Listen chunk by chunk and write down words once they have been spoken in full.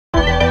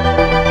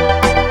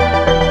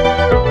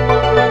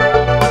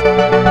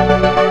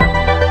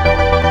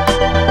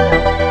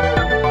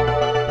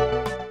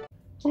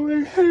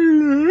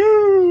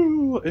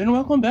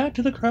welcome back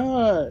to the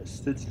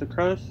Crust. It's the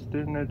Crust,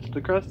 and it's the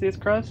crustiest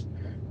crust.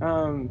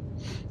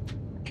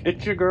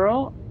 It's your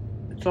girl.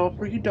 It's all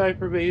for you,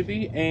 diaper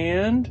baby,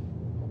 and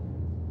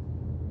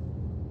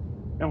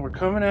we're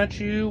coming at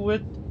you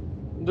with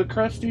the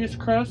crustiest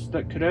crust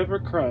that could ever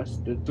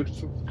crust. It's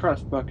the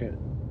crust bucket.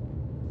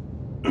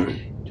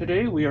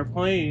 Today we are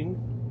playing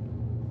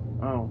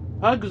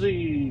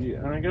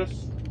Puggsy, and I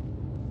guess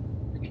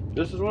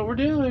this is what we're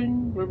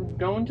doing. We're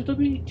going to the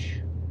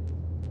beach.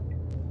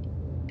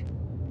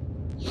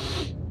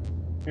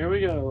 Here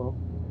we go.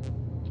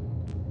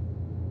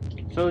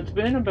 So it's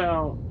been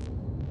about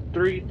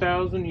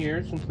 3,000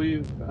 years since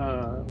we've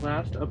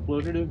last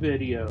uploaded a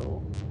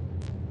video.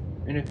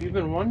 And if you've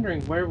been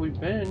wondering where we've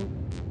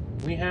been,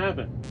 we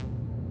haven't.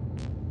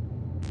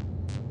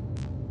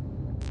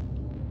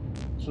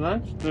 So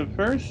that's the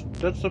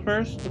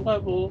first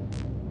level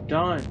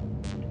done.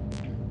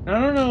 Now, I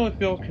don't know if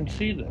y'all can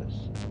see this,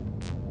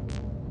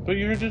 but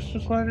you're just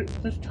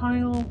this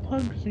tiny little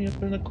Puggsy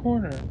up in the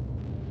corner.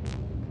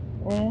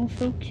 Oh,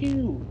 so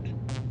cute.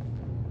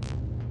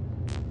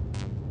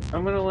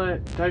 I'm gonna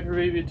let Diaper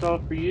Baby, It's All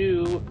For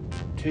You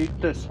take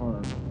this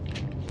one.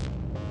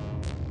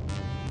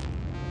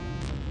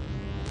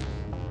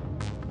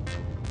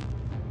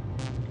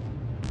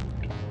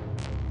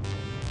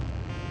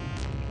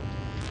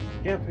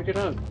 Yeah, pick it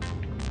up.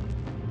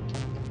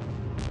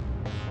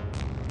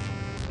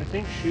 I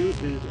think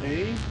shoot is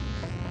A.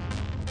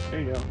 There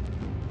you go.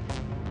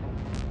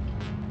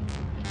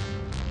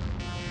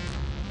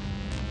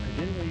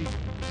 I didn't know you...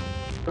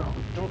 Oh,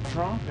 don't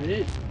drop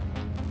it.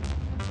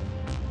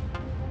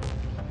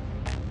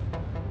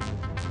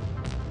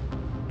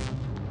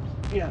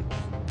 Yeah,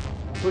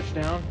 push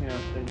down. Yeah,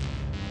 thanks.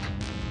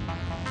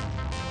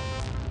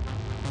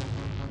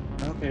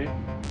 Okay,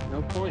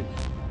 no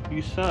points.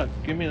 You suck.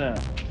 Give me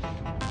that.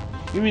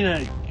 Give me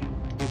that,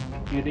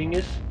 you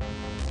dingus.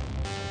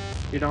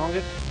 You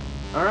dongus.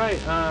 Alright,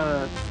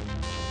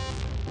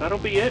 that'll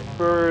be it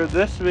for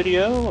this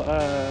video.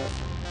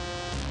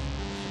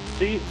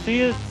 See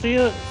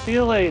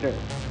you later.